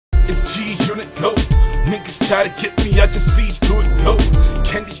It's G-Unit go. Niggas try to get me, I just see through it go.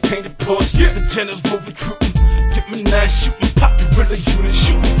 Candy painted Porsche, the general recruiting. Get me 9 shooting, pop gorilla unit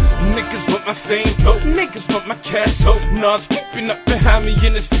shooting. Niggas want my fame, go. Niggas want my cash, ho. Nas creeping up behind me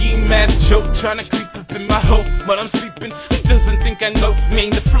in a ski mask joke. Trying to creep up in my hoe while I'm sleeping. He doesn't think I know me,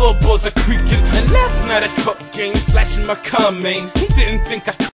 the floorboards are creaking. And last night I caught game, slashing my car main. He didn't think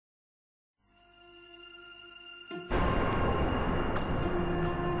I could.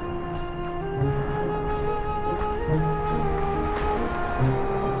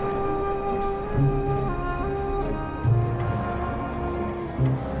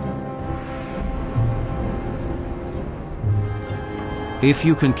 If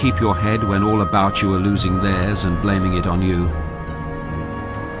you can keep your head when all about you are losing theirs and blaming it on you,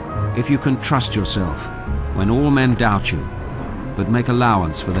 if you can trust yourself when all men doubt you, but make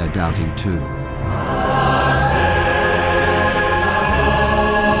allowance for their doubting too.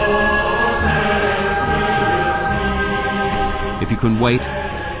 If you can wait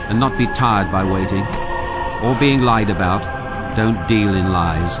and not be tired by waiting, or being lied about, don't deal in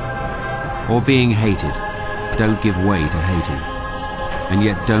lies, or being hated, don't give way to hating. And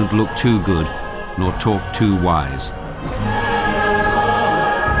yet don't look too good, nor talk too wise.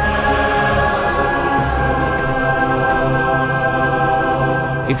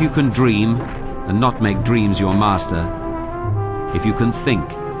 If you can dream and not make dreams your master, if you can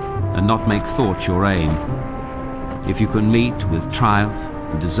think and not make thought your aim, if you can meet with triumph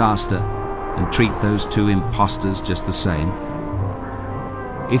and disaster and treat those two impostors just the same,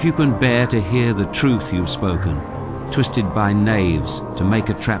 if you can bear to hear the truth you've spoken, twisted by knaves to make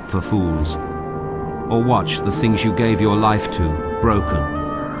a trap for fools, or watch the things you gave your life to broken,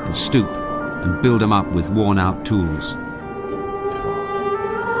 and stoop and build them up with worn-out tools.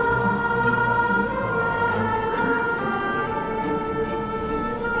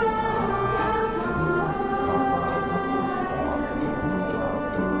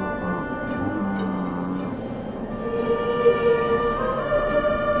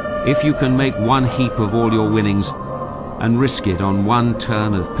 If you can make one heap of all your winnings and risk it on one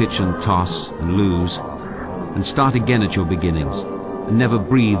turn of pitch and toss and lose, and start again at your beginnings, and never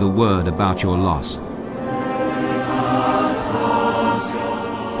breathe a word about your loss.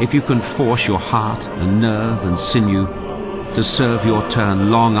 If you can force your heart and nerve and sinew to serve your turn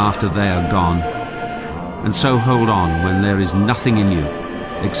long after they are gone, and so hold on when there is nothing in you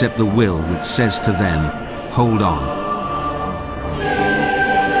except the will which says to them, hold on.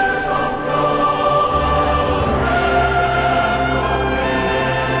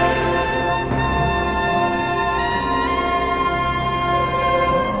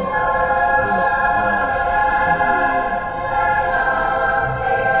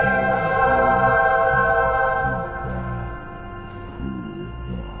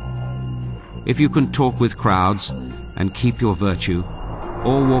 If you can talk with crowds and keep your virtue,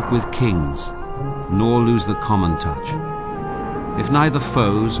 or walk with kings, nor lose the common touch, if neither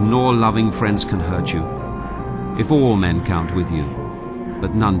foes nor loving friends can hurt you, if all men count with you,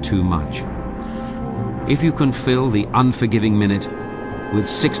 but none too much, if you can fill the unforgiving minute with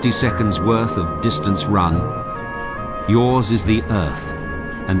 60 seconds worth of distance run, yours is the earth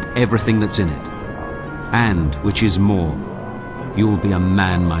and everything that's in it, and, which is more, you'll be a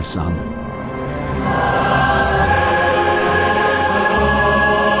man, my son.